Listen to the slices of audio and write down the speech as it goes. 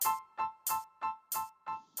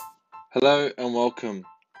Hello and welcome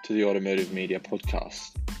to the Automotive Media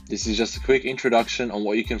Podcast. This is just a quick introduction on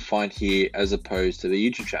what you can find here as opposed to the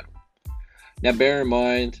YouTube channel. Now bear in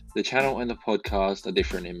mind, the channel and the podcast are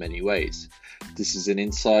different in many ways. This is an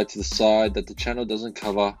insight to the side that the channel doesn't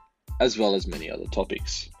cover, as well as many other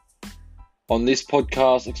topics. On this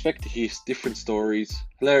podcast, expect to hear different stories,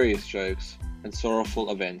 hilarious jokes, and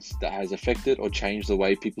sorrowful events that has affected or changed the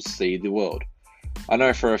way people see the world. I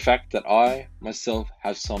know for a fact that I, myself,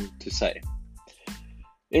 have some to say.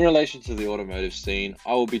 In relation to the automotive scene,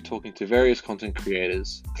 I will be talking to various content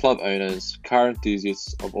creators, club owners, car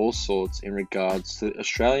enthusiasts of all sorts in regards to the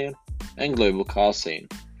Australian and global car scene.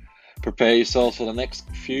 Prepare yourselves for the next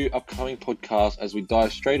few upcoming podcasts as we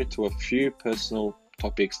dive straight into a few personal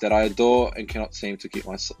topics that I adore and cannot seem to keep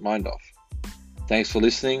my mind off. Thanks for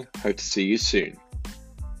listening. Hope to see you soon.